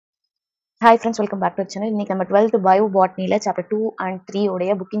Hi friends, welcome back to the channel. இன்னைக்கு நம்ம 12th Bio-Botany chapter 2 and 3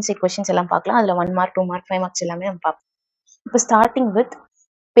 உடைய book inside questions எல்லாம் பார்க்கலாம். அதுல 1 mark, 2 mark, 5 marks எல்லாமே நம்ம பார்ப்போம். இப்போ starting with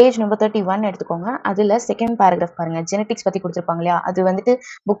page number 31 எடுத்துக்கோங்க. அதுல second paragraph பாருங்க. genetics பத்தி கொடுத்திருப்பாங்க இல்லையா? அது வந்துட்டு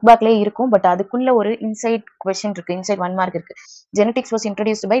book backலயே இருக்கும். பட் அதுக்குள்ள ஒரு inside question இருக்கு. inside 1 mark இருக்கு. Genetics was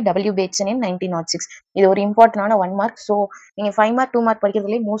introduced by W. Bateson in 1906. இது ஒரு இம்பார்ட்டன்டான 1 mark. ஸோ நீங்க 5 mark, 2 mark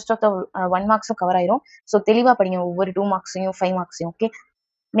படிக்கிறதுலேயே most of the 1 marks cover ஆயிரும். ஸோ தெளிவா படிங்க ஒவ்வொரு 2 marksையும் 5 marksையும். ஓகே.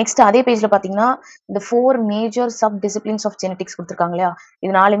 நெக்ஸ்ட் அதே பேஜ்ல பாத்தீங்கன்னா இந்த 4 major sub disciplines of genetics கொடுத்துருக்காங்க இல்லையா?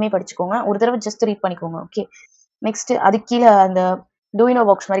 இது நாலுமே படிச்சுக்கோங்க. ஒரு தடவை ஜஸ்ட் ரீட் பண்ணிக்கோங்க. ஓகே. நெக்ஸ்ட் அது கீழே அந்த டூயினோ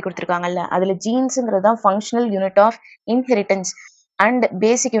பாக்ஸ் மாதிரி கொடுத்துருக்காங்கல்ல, அதுல ஜீன்ஸ்ங்கிறது தான் functional unit of inheritance and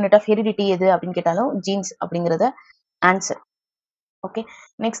basic unit of heredity எது அப்படின்னு கேட்டாலும் ஜீன்ஸ் அப்படிங்கறத answer. Okay.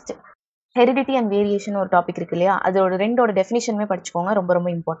 Next heredity and variation ஒரு டாபிக் இருக்கு இல்லையா? அதோட ரெண்டோட டெஃபினிஷனுமே படிச்சுக்கோங்க. ரொம்ப ரொம்ப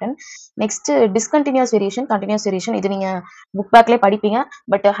important. Next discontinues variation, continuous variation இது நீங்க புக் பேக்லேயே படிப்பீங்க.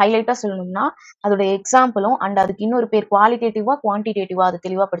 பட் ஹைலைட்டா சொல்லணும்னா அதோட எக்ஸாம்பிளும் அண்ட் அதுக்கு இன்னொரு பேர் குவாலிட்டேட்டிவா குவான்டிடேட்டிவா அது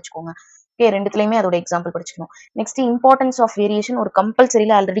தெளிவா படிச்சுக்கோங்க. ஓகே. ரெண்டுத்துலயுமே அதோட example படிச்சுக்கணும். Next importance of variation ஒரு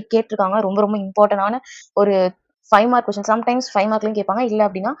கம்பல்சரியில ஆல்ரெடி கேட்டிருக்காங்க. ரொம்ப ரொம்ப இம்பார்ட்டன்டான ஒரு 5 மார்க் கொஸ்டின். சம்டைம்ஸ் 5 மார்க்லயும் கேட்பாங்க. இல்ல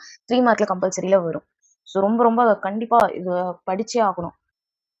அப்படின்னா 3 மார்க்ல கம்பல்சரியில வரும். ஸோ ரொம்ப ரொம்ப கண்டிப்பா இது படிச்சே ஆகணும்.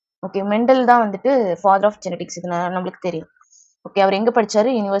 ஓகே. மெண்டல் தான் வந்துட்டு ஃபாதர் ஆஃப் ஜெனடிக்ஸ். இது நம்மளுக்கு தெரியும். ஓகே. அவர் எங்க படிச்சாரு?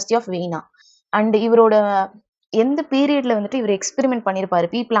 University of Veena. அண்ட் இவரோட எந்த பீரியட்ல வந்துட்டு இவர் எக்ஸ்பெரிமெண்ட் பண்ணிருப்பாரு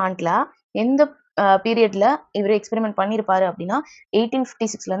பீ பிளான்ட்ல, எந்த பீரியட்ல இவர் எக்ஸ்பெரிமெண்ட் பண்ணிருப்பாரு அப்படின்னா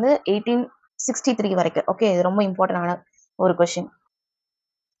 1856ல இருந்து 1863 வரைக்கும். ஓகே. இது ரொம்ப இம்பார்ட்டன்டான ஒரு கொஸ்டின்.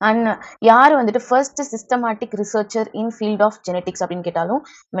 அண்ட் யாரு வந்துட்டு first systematic researcher in field of genetics அப்படின்னு கேட்டாலும்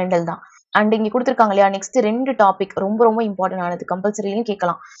மெண்டல் தான். அண்ட் இங்க கொடுத்துருக்காங்க இல்லையா? நெக்ஸ்ட் 2 டாபிக் ரொம்ப ரொம்ப இம்பார்ட்டன்ட் ஆனது. கம்பல்சரிலையும்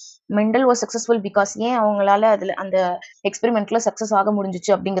கேட்கலாம். மெண்டல் வாஸ் சக்சஸ்ஃபுல் பிகாஸ் ஏன் அவங்களால அதுல அந்த எக்ஸ்பெரிமெண்ட்ல சக்சஸ் ஆக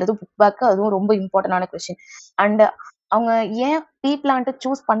முடிஞ்சிச்சு அப்படிங்கிறது புக் பேக். அதுவும் ரொம்ப இம்பார்ட்டன்டான கொஸ்டின். அண்ட் அவங்க ஏன் பீ பிளான்ட்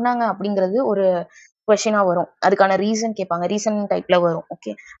சூஸ் பண்ணாங்க அப்படிங்கிறது ஒரு கொஸ்டினா வரும். அதுக்கான ரீசன் கேட்பாங்க. ரீசன் டைப்ல வரும்.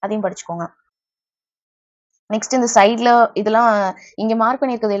 ஓகே. அதையும் படிச்சுக்கோங்க. நெக்ஸ்ட் இந்த சைட்ல இதெல்லாம் இங்க மார்க்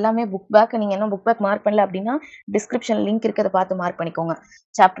பண்ணிருக்கிறது எல்லாமே புக் பேக். நீங்க என்ன புக் பேக் மார்க் பண்ணல அப்படின்னா டிஸ்கிரிப்ஷன் லிங்க் இருக்கு. அதை பார்த்து மார்க் பண்ணிக்கோங்க.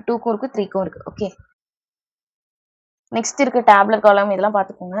 சாப்டர் 2க்கும் இருக்கு, 3க்கும் இருக்கு. ஓகே. நெக்ஸ்ட் இருக்கு டேப்லர் காலம். இதெல்லாம்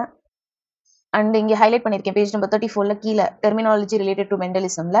பார்த்துக்கோங்க. அண்ட் இங்க ஹைலைட் பண்ணிருக்கேன் பேஜ் நம்பர் 34ல கீழே terminology related to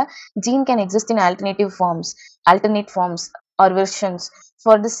மெண்டலிசம்ல gene can exist in alternate forms R versions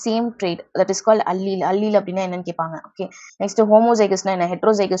for the same trade that is called allele. Allele அப்படின்னா என்னன்னு கேட்பாங்க. ஓகே. நெக்ஸ்ட் ஹோமோசைகஸ்னா என்ன,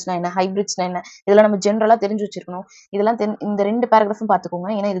 ஹெட்ரோசைகஸ்னா என்ன, ஹைபிரிட்ஸ்னா என்ன, இதெல்லாம் நம்ம ஜென்ரலா தெரிஞ்சு வச்சிருக்கணும். இதெல்லாம் இந்த 2 பேராகிராஃபும் பார்த்துக்கோங்க.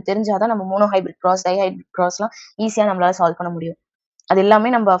 ஏன்னா இது தெரிஞ்சாதான் நம்ம mono hybrid cross, tie hybrid கிராஸ்லாம் ஈஸியா நம்மளால சால்வ் பண்ண முடியும். அது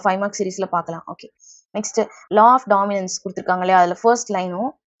எல்லாமே நம்ம 5 மார்க் சீரீஸ்ல பார்க்கலாம். Okay. Next law of dominance கொடுத்துருக்காங்க இல்லையா? அதுல ஃபர்ஸ்ட்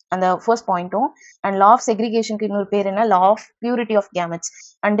லைனும் அந்த ஃபர்ஸ்ட் பாயிண்ட்டும் அண்ட் லா ஆஃப் செக்ரிகேஷனுக்கு இன்னொரு பேர் என்ன, law of purity of gametes.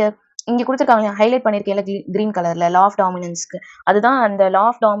 And இங்க கொடுத்துருக்காங்க ஹைலைட் பண்ணிருக்கேன் கிரீன் கலர்ல லா ஆஃப் டாமினன்ஸ்க்கு. அதுதான் அந்த லா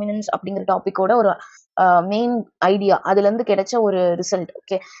ஆஃப் டாமினன்ஸ் அப்படிங்கிற டாபிக்கோட ஒரு மெயின் ஐடியா. அதுல இருந்து கிடைச்ச ஒரு result.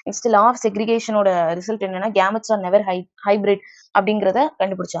 Okay. Next law of செக்ரிகேஷனோட result என்னன்னா கேமெட்ஸ் ஆர் நெவர் ஹைபிரிட் அப்படிங்கிறத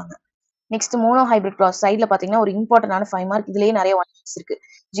கண்டுபிடிச்சாங்க. நெக்ஸ்ட் மோனோ ஹைபிரிட் கிராஸ் சைட்ல பாத்தீங்கன்னா ஒரு இம்பார்ட்டன்டான 5 மார்க். இதுலயே நிறைய 1 மார்க்ஸ் இருக்கு.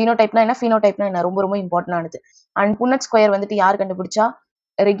 ஜீனோடைப்னா என்ன, ஃபீனோடைப்னா என்ன, ரொம்ப ரொம்ப இம்பார்ட்டன்ட் ஆனது. அண்ட் புன்னட் ஸ்கொயர் வந்துட்டு யார் கண்டுபிடிச்சா?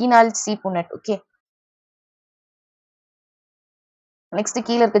 ரெகினால்ட் சி புன்னட். ஓகே. நெக்ஸ்ட்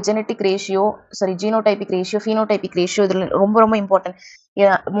கீழ இருக்க genetic ratio, sorry genotypic ratio, phenotypic ratio இதுல ரொம்ப ரொம்ப important.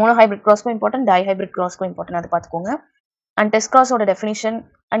 Mono hybrid கிராஸ்க்கும் important, tie hybrid கிராஸ்க்கும் important. அதை பாத்துக்கோங்க. அண்ட் டெஸ்ட் கிராஸோட டெஃபினிஷன்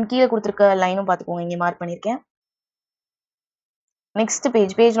அண்ட் கீழே கொடுத்துருக்க லைனும் பாத்துக்கோங்க. இங்க மார்க் பண்ணிருக்கேன். நெக்ஸ்ட்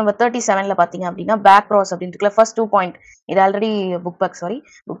பேஜ் நம்பர் 37ல பாத்தீங்க அப்படின்னா பேக் கிராஸ் அப்படின்னு இருக்குல்ல, ஃபர்ஸ்ட் 2 பாயிண்ட் இது ஆல்ரெடி புக்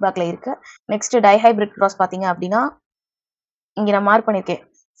பேக்ல இருக்கு. நெக்ஸ்ட் டைஹைபிரிட் கிராஸ் பாத்தீங்க அப்படின்னா இங்க நான் மார்க் பண்ணிருக்கேன்.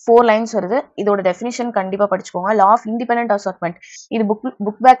 4 லைன்ஸ் வருது. இதோட டெஃபினிஷன் கண்டிப்பா படிச்சுக்கோங்க. லா ஆஃப் இண்டிபெண்டன்ட் அசார்ட்மெண்ட் இது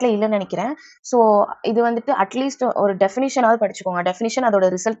புக் பேக்ல இல்லைன்னு நினைக்கிறேன். ஸோ இது வந்துட்டு அட்லீஸ்ட் ஒரு டெஃபினிஷனாவது படிச்சுக்கோங்க. டெஃபினிஷன் அதோட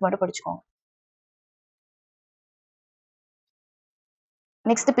ரிசல்ட் மட்டும் படிச்சுக்கோங்க.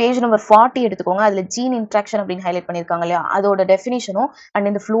 நெக்ஸ்ட் பேஜ் நம்பர் 40 எடுத்துக்கோங்க. அதுல ஜீன் இன்ட்ராக்ஷன் அப்படின்னு ஹைலைட் பண்ணிருக்காங்க இல்லையா? அதோட டெஃபினிஷனும் அண்ட்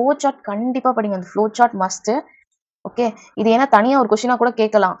இந்த ஃப்ளோ சார்ட் கண்டிப்பா படிங்க. அந்த ஃப்ளோ சார்ட் மஸ்ட். ஓகே. இது ஏன்னா தனியா ஒரு கொஸ்டினா கூட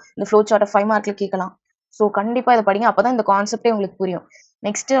கேட்கலாம். இந்த ஃப்ளோ சார்ட்டை 5 மார்க்ல கேட்கலாம். ஸோ கண்டிப்பா இதை படிங்க. அப்பதான் இந்த கான்செப்டே உங்களுக்கு புரியும்.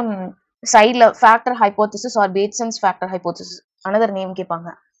 நெக்ஸ்ட் சைட்ல factor hypothesis R பேட்சன்ஸ் factor hypothesis another name கேட்பாங்க.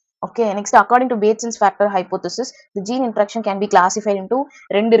 Okay. Next according to பேட்சன்ஸ் factor hypothesis the gene interaction can be classified into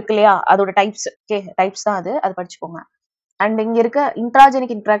 2 இருக்கு இல்லையா? அதோட டைப்ஸ். ஓகே. டைப்ஸ் தான் அது படிச்சுக்கோங்க. அண்ட் இங்க இருக்க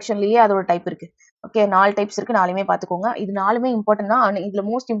இன்ட்ராஜெனிக் இன்ட்ராக்ஷன்லயே அதோட டைப் இருக்கு. ஓகே. 4 டைப்ஸ் இருக்கு. 4மே பாத்துக்கோங்க. இது 4மே இம்பார்ட்டன்ட் தான். இதுல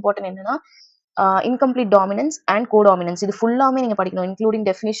மோஸ்ட் இம்பார்ட்டன்ட் என்னன்னா இன்கம்ப்ளீட் டாமினன்ஸ் அண்ட் கோடாமினன்ஸ். இது ஃபுல்லாமே நீங்க படிக்கணும். இன்க்ளூடிங்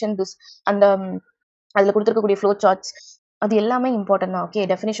டெஃபினிஷன் அந்த அதுல கொடுத்துருக்கக்கூடிய ஃப்ளோ சார்ட்ஸ் அது எல்லாமே இம்பார்ட்டன்ட் தான். ஓகே.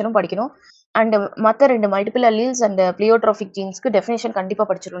 டெஃபினிஷனும் படிக்கணும். அண்ட் மற்ற 2 multiple alleles and pleiotropic ஜீன்ஸ்க்கு definition கண்டிப்பா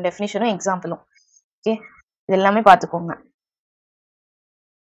படிச்சிடணும். டெஃபினிஷனும் எக்ஸாம்பிளும். ஓகே. இது எல்லாமே பாத்துக்கோங்க.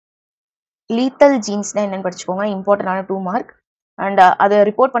 லீத்தல் ஜீன்ஸ்னா என்னன்னு படிச்சுக்கோங்க, இம்பார்ட்டன்டான 2 மார்க். அண்ட் அதை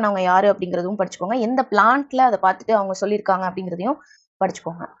ரிப்போர்ட் பண்ணவங்க யாரு அப்படிங்கிறதும் படிச்சுக்கோங்க. எந்த பிளான்ட்ல அதை பார்த்துட்டு அவங்க சொல்லியிருக்காங்க அப்படிங்கிறதையும்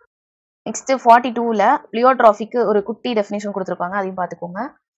படிச்சுக்கோங்க. நெக்ஸ்ட் 42ல பிளியோட்ராஃபிக்கு ஒரு குட்டி டெஃபினேஷன் கொடுத்துருப்பாங்க, அதையும் பார்த்துக்கோங்க.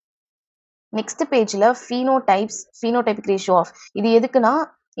 நெக்ஸ்ட் பேஜ்ல ஃபீனோடைபிக் ரேஷியோ ஆஃப், இது எதுக்குன்னா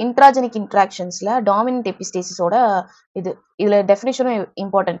இன்ட்ராஜெனிக் இன்ட்ராக்ஷன்ஸ்ல டாமினன்ட் எபிஸ்டேசிஸோட இதுல டெஃபினேஷனும்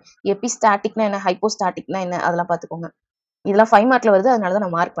இம்பார்ட்டன்ட். எபிஸ்டாட்டிக்னா என்ன, ஹைப்போஸ்டாட்டிக்னா என்ன, அதெல்லாம் பார்த்துக்கோங்க. இதெல்லாம் 5 மார்க்ல வருது, அதனால தான்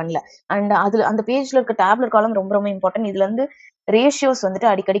நான் மார்க் பண்ணல. அண்ட் அதுல அந்த பேஜ்ல இருக்க டேப்லெட் காலம் ரொம்ப ரொம்ப இம்பார்ட்டன்ட். இதுல இருந்து ரேஷியோஸ்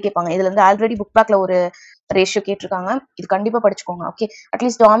வந்துட்டு அடிக்கடி கேட்பாங்க. இதுல இருந்து ஆல்ரெடி புக் பேக்ல ஒரு ரேஷியோ கேட்டிருக்காங்க, இது கண்டிப்பா படிச்சுக்கோங்க. ஓகே,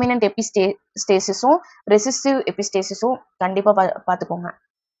 அட்லீஸ்ட் டாமினன்ட் எபிஸ்டேசிஸும் ரெசிஸ்டிவ் எபிஸ்டேசிஸும் கண்டிப்பா பார்த்துக்கோங்க.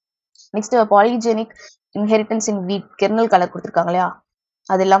 நெக்ஸ்ட் பாலிஜெனிக் இன்ஹெரிட்டன்ஸ் இன் வீட், கெர்னல் கலர் கொடுத்துருக்காங்க இல்லையா,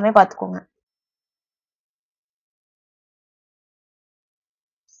 அது எல்லாமே பார்த்துக்கோங்க.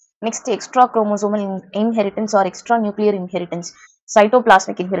 Next extra chromosomal inheritance R extra nuclear inheritance,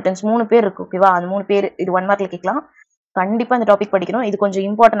 cytoplasmic inheritance, 3 பேர் இருக்கு. ஓகேவா, அந்த 3 பேர் இது 1 மார்க்ல கேட்கலாம். கண்டிப்பா இந்த டாபிக் படிக்கணும். இது கொஞ்சம்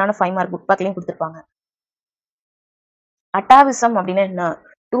இம்பார்ட்டன்டான 5 மார்க் புக் பேக்லயும் கொடுத்துருப்பாங்க. அட்டாவிசம் அப்படின்னா என்ன,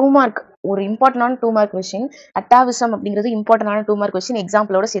 2 மார்க், ஒரு இம்பார்ட்டன்டான 2 மார்க் கொஸ்டின். அட்டாவிசம் அப்படிங்கிறது இம்பார்ட்டன்டான 2 மார்க் கொஸ்டின்,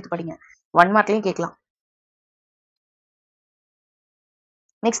 எக்ஸாம்பிளோட சேர்த்து படிங்க, 1 மார்க்லயும் கேட்கலாம்.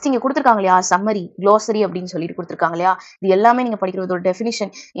 நெக்ஸ்ட் இங்க கொடுத்துருக்காங்க இல்லையா, சம்மரி க்ளோசரி அப்படின்னு சொல்லிட்டு கொடுத்துருக்காங்க இல்லையா, இது எல்லாமே நீங்க படிக்கிறது ஒரு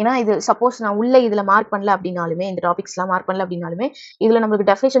டெஃபினிஷன். ஏன்னா இது சப்போஸ் நான் உள்ள இதுல மார்க் பண்ணல அப்படின்னாலுமே, இந்த டாபிக்ஸ் எல்லாம் மார்க் பண்ணல அப்படின்னாலுமே, இதுல நம்மளுக்கு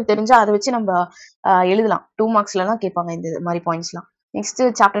டெஃபினிஷன் தெரிஞ்சா அதை வச்சு நம்ம எழுதலாம். 2 மார்க்ஸ்ல எல்லாம் கேட்பாங்க இந்த மாதிரி பாயிண்ட்ஸ்லாம். நெக்ஸ்ட்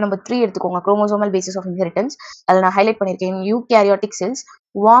சாப்டர் நம்பர் 3 எடுத்துக்கோங்க, குரோமோசோமல் பேசிஸ் ஆஃப் இன்ஹெரிட்டன்ஸ். அதில் நான் ஹைலைட் பண்ணியிருக்கேன், eukaryotic cells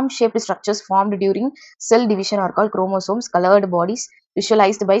warm shaped structures formed during cell division R call chromosomes, coloured bodies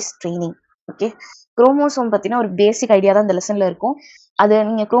visualised by straining. Okay, chromosome பத்தின ஒரு பேசிக் ஐடியா தான் இந்த லெசன்ல இருக்கும். அது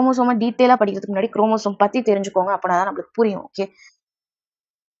நீங்க குரோமோசோமா டீட்டெயிலா படிக்கிறதுக்கு முன்னாடி குரோமோசோம் பத்தி தெரிஞ்சுக்கோங்க, அப்பதான் நம்மளுக்கு புரியும். ஓகே,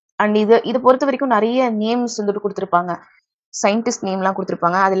 அண்ட் இது பொறுத்த வரைக்கும் நிறைய நேம்ஸ் வந்துட்டு கொடுத்துருப்பாங்க, சயின்டிஸ்ட் நேம்லாம்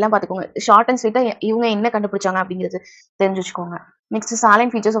கொடுத்துருப்பாங்க, அதெல்லாம் பார்த்துக்கோங்க. ஷார்ட் அண்ட் ஸ்வீட்டா இவங்க என்ன கண்டுபிடிச்சாங்க அப்படிங்கிறது தெரிஞ்சு வச்சுக்கோங்க. Next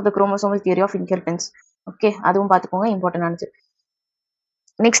saline features of the chromosomal theory of inheritance. Okay, அதுவும் பார்த்துக்கோங்க, இம்பார்ட்டன்டானது.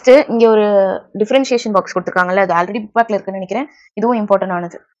 நெக்ஸ்ட் இங்க ஒரு டிஃபரன்ஷியேஷன் பாக்ஸ் கொடுத்துருக்காங்கல்ல, அது ஆல்ரெடி புக் பேக்ல இருக்குன்னு நினைக்கிறேன், இதுவும்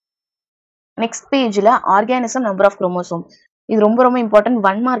இம்பார்ட்டன்டானது. நெக்ஸ்ட் பேஜ்ல ஆர்கானிசம், நம்பர் ஆஃப் குரோமோசோம், இது ரொம்ப ரொம்ப இம்பார்ட்டன்ட்,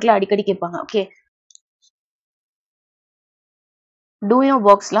 1 மார்க்ல அடிக்கடி கேட்பாங்க. ஓகே, டூயினோ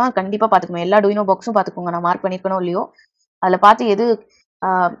பாக்ஸ்லாம் கண்டிப்பா பாத்துக்கோங்க, எல்லா டூயினோ பாக்ஸும் பாத்துக்கோங்க, நான் மார்க் பண்ணிருக்கணும் இல்லையோ, அதுல பார்த்து எது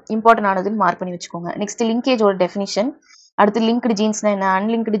இம்பார்ட்டன்ட் ஆனதுன்னு மார்க் பண்ணி வச்சுக்கோங்க. நெக்ஸ்ட் லிங்கேஜோட டெஃபினிஷன், அடுத்து லிங்க்டு ஜீன்ஸ்னா என்ன,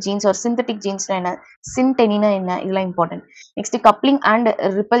 அன்லிங்க்டு ஜீன்ஸ் ஆர் சிந்தட்டிக் ஜீன்ஸ்னா என்ன, சின்டெனினா என்ன, இதெல்லாம் important. Next coupling and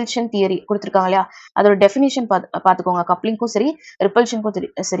repulsion theory கொடுத்துருக்காங்க இல்லையா, அதோட டெஃபினிஷன் பாத்துக்கோங்க. கப்ளிங்க்கும் சரி,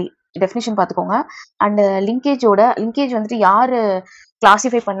 ரிப்பல்ஷனுக்கும் சரி, டெஃபினிஷன் பாத்துக்கோங்க. அண்ட் லிங்கேஜ் வந்துட்டு யாரு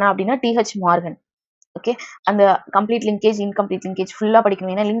கிளாசிஃபை பண்ணா அப்படின்னா டிஹெச் மார்கன். ஓகே, அந்த கம்ப்ளீட் லிங்கேஜ், இன்கம்ப்ளீட் லிங்கேஜ் ஃபுல்லா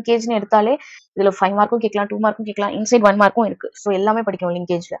படிக்கணும். ஏன்னா லிங்கேஜ்னு எடுத்தாலே இதுல 5 மார்க்கும் கேட்கலாம், 2 மார்க்கும் கேட்கலாம், இன்சைட் 1 மார்க்கும் இருக்கு. ஸோ எல்லாமே படிக்கணும்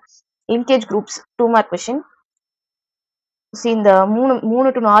லிங்கேஜ்ல. Linkage groups 2 mark question. இந்த 3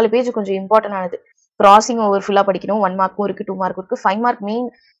 to 4 பேஜ் கொஞ்சம் இம்பார்ட்டன்ட் ஆனது. கிராசிங் ஓவர் ஃபுல்லா படிக்கணும், 1 மார்க்கும் இருக்கு, 2 மார்க்கும் இருக்கு. 5 மார்க் மெயின்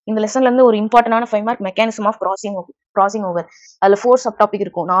இந்த லெசன்ல இருந்து ஒரு இம்பார்ட்டன்டான 5 mark mechanism of crossing over. அதுல 4 சப் டாபிக்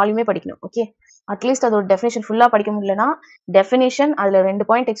இருக்கும், 4மே படிக்கணும். ஓகே, அட்லீஸ்ட் அதோட டெஃபினேஷன் ஃபுல்லா படிக்க முடியலன்னா டெஃபினேஷன் அதுல 2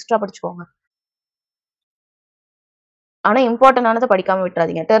 பாயிண்ட் எக்ஸ்ட்ரா படிச்சுக்கோங்க. ஆனா இம்பார்ட்டன்டானதை படிக்காம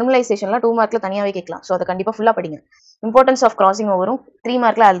விட்டுறாதீங்க. டெர்மினைசேஷன்லாம் 2 மார்க்ல தனியாவே கேட்கலாம், ஸோ அதை கண்டிப்பா ஃபுல்லா படிங்க. இம்பார்ட்டன்ஸ் ஆஃப் கிராசிங் ஓவரும் 3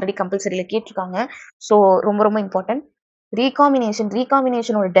 மார்க்ல ஆல்ரெடி கம்பல்சரியில கேட்டிருக்காங்க, ஸோ ரொம்ப ரொம்ப இம்பார்ட்டன்ட்.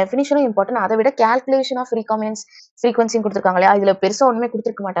 ரீகாம்பினேஷனோட டெஃபினிஷனும் இம்பார்ட்டன்ட். அதை விட கால்குலேஷன் ஆஃப் ரீகாம்பினன்ஸ் ஃப்ரீக்வன்சின்னு கொடுத்துருக்காங்க இல்லையா, இதுல பெருசா ஒண்ணுமே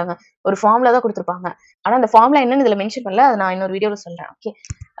கொடுத்துருக்க மாட்டாங்க, ஒரு ஃபார்முலா தான் கொடுத்துருப்பாங்க. ஆனா அந்த ஃபார்முலா என்னன்னு இதுல மென்ஷன் பண்ணல, அதை நான் இன்னொரு வீடியோல சொல்றேன். ஓகே,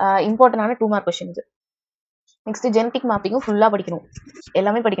 இம்பார்ட்டன்டான 2 மார்க் கொஸ்டின் இது. நெக்ஸ்ட் ஜெனடிக் மேப்பிங்கும் ஃபுல்லா படிக்கணும்,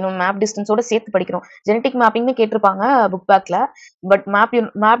 எல்லாமே படிக்கணும், மேப் டிஸ்டன்ஸோட சேர்த்து படிக்கணும். ஜெனடிக் மேப்பிங்னு கேட்டிருப்பாங்க புக் பேக்ல, பட்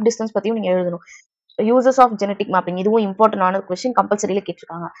மேப் டிஸ்டன்ஸ் பத்தியும் நீங்க எழுதணும். யூசஸ் ஆஃப் ஜெனடிக் மேப்பிங், இதுவும் இம்பார்ட்டன்டான கொஸ்டின், கம்பல்சரியில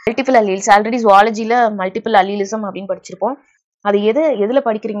கேட்டிருக்காங்க. மல்டிபிள் அல்லீல்ஸ், ஆல்ரெடி ஜுவாலஜில மல்டிபிள் அல்லீலிசம் அப்படின்னு படிச்சிருப்போம். அது எதுல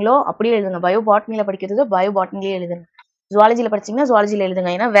படிக்கிறீங்களோ அப்படியே எழுதுங்க. பயோபாட்னில படிக்கிறது பயோபாட்னிலே எழுதுங்க, ஜுவாலஜில படிச்சீங்கன்னா ஜுவாலஜில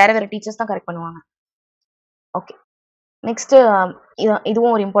எழுதுங்க, ஏன்னா வேற வேற டீச்சர்ஸ் தான் கரெக்ட் பண்ணுவாங்க. ஓகே, நெக்ஸ்ட்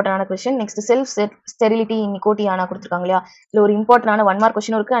இதுவும் ஒரு இம்பார்ட்டன்டான கொஸ்டின். நெக்ஸ்ட் செல்ஃப் ஸ்டெரிலிட்டி நிக்கோட்டியானா கொடுத்துருக்காங்க இல்லையா, இதுல ஒரு இம்பார்ட்டன்டான 1 மார்க்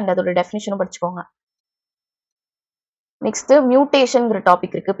கொஸ்டின் இருக்கு, அண்ட் அதோட டெஃபினிஷனும் படிச்சுக்கோங்க. நெக்ஸ்ட் மியூட்டேஷன்ங்கிற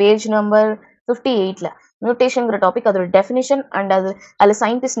டாபிக் இருக்கு, பேஜ் நம்பர் 58ல. மியூட்டேஷன்ங்கிற டாபிக், அதோட டெஃபினிஷன் அண்ட் அதுல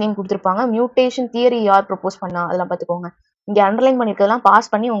சயின்டிஸ்ட் நேம் கொடுத்துருப்பாங்க. மியூட்டேஷன் தியரி யார் ப்ரொபோஸ் பண்ணா அதெல்லாம் பார்த்துக்கோங்க. இங்க அண்டர்லைன் பண்ணிருக்கலாம்,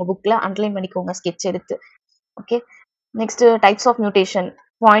 பாஸ் பண்ணி உங்க புக்ல அண்டர்லைன் பண்ணிக்கோங்க ஸ்கெட்ச் எடுத்து. Okay, next types of mutation,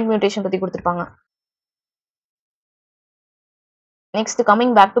 point mutation பத்தி கொடுத்துருப்பாங்க. Next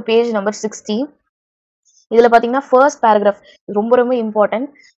coming back to page number 60, இதுல பாத்தீங்கன்னா ஃபர்ஸ்ட் பேராகிராஃப் ரொம்ப ரொம்ப இம்பார்ட்டன்ட்.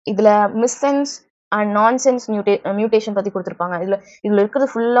 இதுல மிஸ்சென்ஸ் அண்ட் நான்சென்ஸ் மியூட்டேஷன் பத்தி கொடுத்துருப்பாங்க. இதுல இருக்கிறது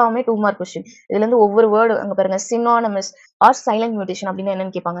ஃபுல்லாமே 2 மார்க் கொஸ்டின். இதுல இருந்து ஒவ்வொரு வேர்டு அங்க பாருங்க, சினானமஸ் ஆர் சைலண்ட் மியூட்டேஷன் அப்படின்னு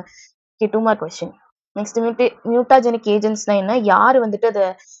என்னன்னு கேட்பாங்க. Okay, 2 mark question. Next mutagenic ஏஜென்ட்ஸ்னா என்ன? யாரு வந்துட்டு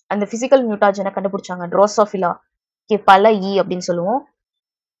அந்த பிசிக்கல் மியூட்டாஜனை கண்டுபிடிச்சாங்க? ட்ரோசோஃபிலா. ஓகே, பல ஈ அப்படின்னு சொல்லுவோம்.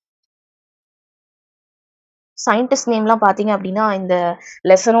 சயின்டிஸ்ட் நேம்லாம் பார்த்தீங்க அப்படின்னா, இந்த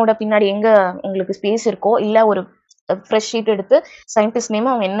லெசனோட பின்னாடி எங்க உங்களுக்கு ஸ்பேஸ் இருக்கோ, இல்ல ஒரு ஃப்ரெஷ் ஷீட் எடுத்து சயின்டிஸ்ட்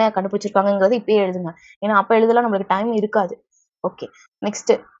நேம் அவங்க என்ன கண்டுபிடிச்சிருக்காங்கங்கிறத இப்பயே எழுதுங்க. ஏன்னா, அப்ப எழுதலாம் நம்மளுக்கு டைம் இருக்காது. ஓகே.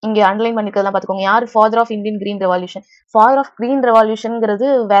 நெக்ஸ்ட் இங்க அண்டர்லைன் பண்ணிக்கிறதெல்லாம் பார்த்துக்கோங்க. யாரு father of Indian green revolution? Father of green ரெவல்யூஷன்ங்கிறது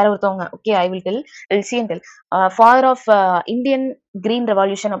வேற ஒருத்தவங்க. Okay, I will tell. C and tell. Father of Indian green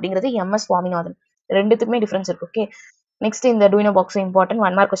revolution அப்படிங்கிறது எம்.எஸ். சுவாமிநாதன். 2த்துக்குமே டிஃபரன்ஸ் இருக்கு. ஓகே. நெக்ஸ்ட் இந்த டூயினோ பாக்ஸ் இம்பார்ட்டன்ட்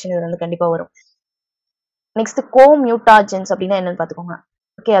 1 மார்க் கொஸ்டின் இதுல இருந்து கண்டிப்பா வரும். நெக்ஸ்ட் கோமியூட்டாஜென்ஸ் அப்படின்னா என்னன்னு பார்த்துக்கோங்க.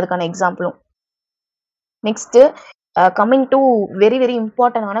 ஓகே, அதுக்கான எக்ஸாம்பிளும். Next coming to very very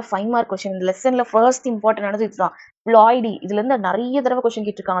இம்பார்ட்டன்டான 5 மார்க் கொஸ்டின். இந்த லெசன்ல ஃபர்ஸ்ட் இம்பார்ட்டன்டானது இதுதான். பிளாய்டி. இதுல இருந்து நிறைய தடவை கொஸ்டின்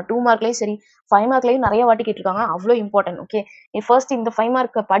கேட்டிருக்காங்க. 2 மார்க்லயும் சரி, 5 மார்க்லயும் நிறைய வாட்டி கேட்டிருக்காங்க. அவ்வளோ இம்பார்ட்டன்ட். ஓகே, ஃபர்ஸ்ட் இந்த 5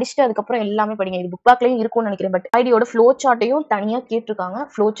 மார்க் படிச்சுட்டு அதுக்கப்புறம் எல்லாமே படிங்க. இது புக் பேக்லயும் இருக்கும்னு நினைக்கிறேன். பட் ஐடியோட ஃப்ளோ சார்ட்டையும் தனியா கேட்டிருக்காங்க.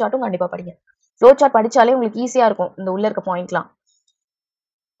 ஃப்ளோ சார்ட்டும் கண்டிப்பா படிங்க. ஃப்ளோ சார்ட் படிச்சாலே உங்களுக்கு ஈஸியா இருக்கும் இந்த உள்ள இருக்க பாயிண்ட்லாம்.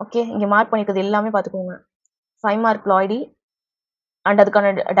 ஓகே, இங்க மார்க் பண்ணிக்கிறது எல்லாமே பார்த்துக்கோங்க. 5 மார்க் பிளாய்டி அண்ட்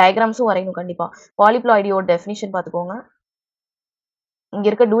அதுக்கான டயக்ராம்ஸும் வரையணும் கண்டிப்பா. பாலிப்ளாய்டியோட டெஃபினிஷன் பார்த்துக்கோங்க. இங்க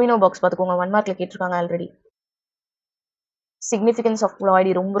இருக்க டூயினோ பாக்ஸ் பார்த்துக்கோங்க. 1 மார்க்ல கேட்டிருக்காங்க ஆல்ரெடி. சிக்னிஃபிகன்ஸ் ஆஃப்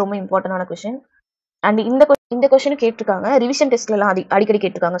பிளாய்டி ரொம்ப ரொம்ப இம்பார்ட்டன்டான கொஸ்டின். அண்ட் இந்த கொஸ்டின் கேட்டிருக்காங்க. ரிவிஷன் டெஸ்ட்ல எல்லாம் அடிக்கடி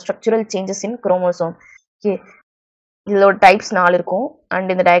கேட்டிருக்காங்க. Structural changes in chromosome. Okay, இதோட டைப்ஸ் 4 இருக்கும்.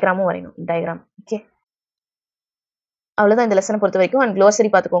 அண்ட் இந்த டயக்ராமும் வரையணும். டயக்ராம். ஓகே, அவ்வளவுதான் இந்த லெசனை பொறுத்த வரைக்கும். அண்ட் க்ளோசரி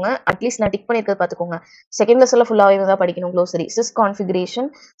பார்த்துக்கோங்க. அட்லீஸ்ட் நான் டிக் பண்ணிருக்கிறது பார்த்துக்கோங்க. செகண்ட் லெசன்ல ஃபுல்லாவே தான் படிக்கணும் glossary. Sis configuration,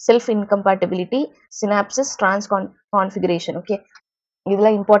 self incompatibility, synopsis, trans configuration. Okay,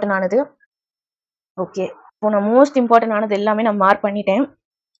 இதெல்லாம் இம்பார்ட்டன்ட் ஆனது. ஓகே, இப்போ நான் மோஸ்ட் இம்பார்ட்டன்ட் ஆனது எல்லாமே நான் மார்க் பண்ணிட்டேன்.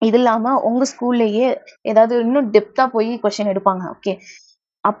 இது இல்லாம உங்க ஸ்கூல்லயே ஏதாவது இன்னும் டெப்தா போய் கொஸ்டின் எடுப்பாங்க. ஓகே,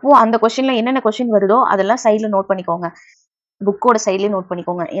 அப்போ அந்த கொஸ்டின்ல என்னென்ன கொஸ்டின் வருதோ அதெல்லாம் சைட்ல நோட் பண்ணிக்கோங்க. புக்கோட சைட்லயே நோட்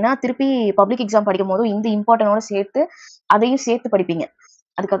பண்ணிக்கோங்க. ஏன்னா திருப்பி பப்ளிக் எக்ஸாம் படிக்கும் போது இந்த இம்பார்ட்டனோட சேர்த்து அதையும் சேர்த்து படிப்பீங்க.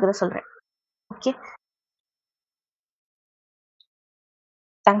 அதுக்காக தான் சொல்றேன். ஓகே,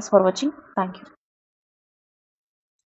 தேங்க்ஸ் ஃபார் வாட்சிங். தேங்க்யூ.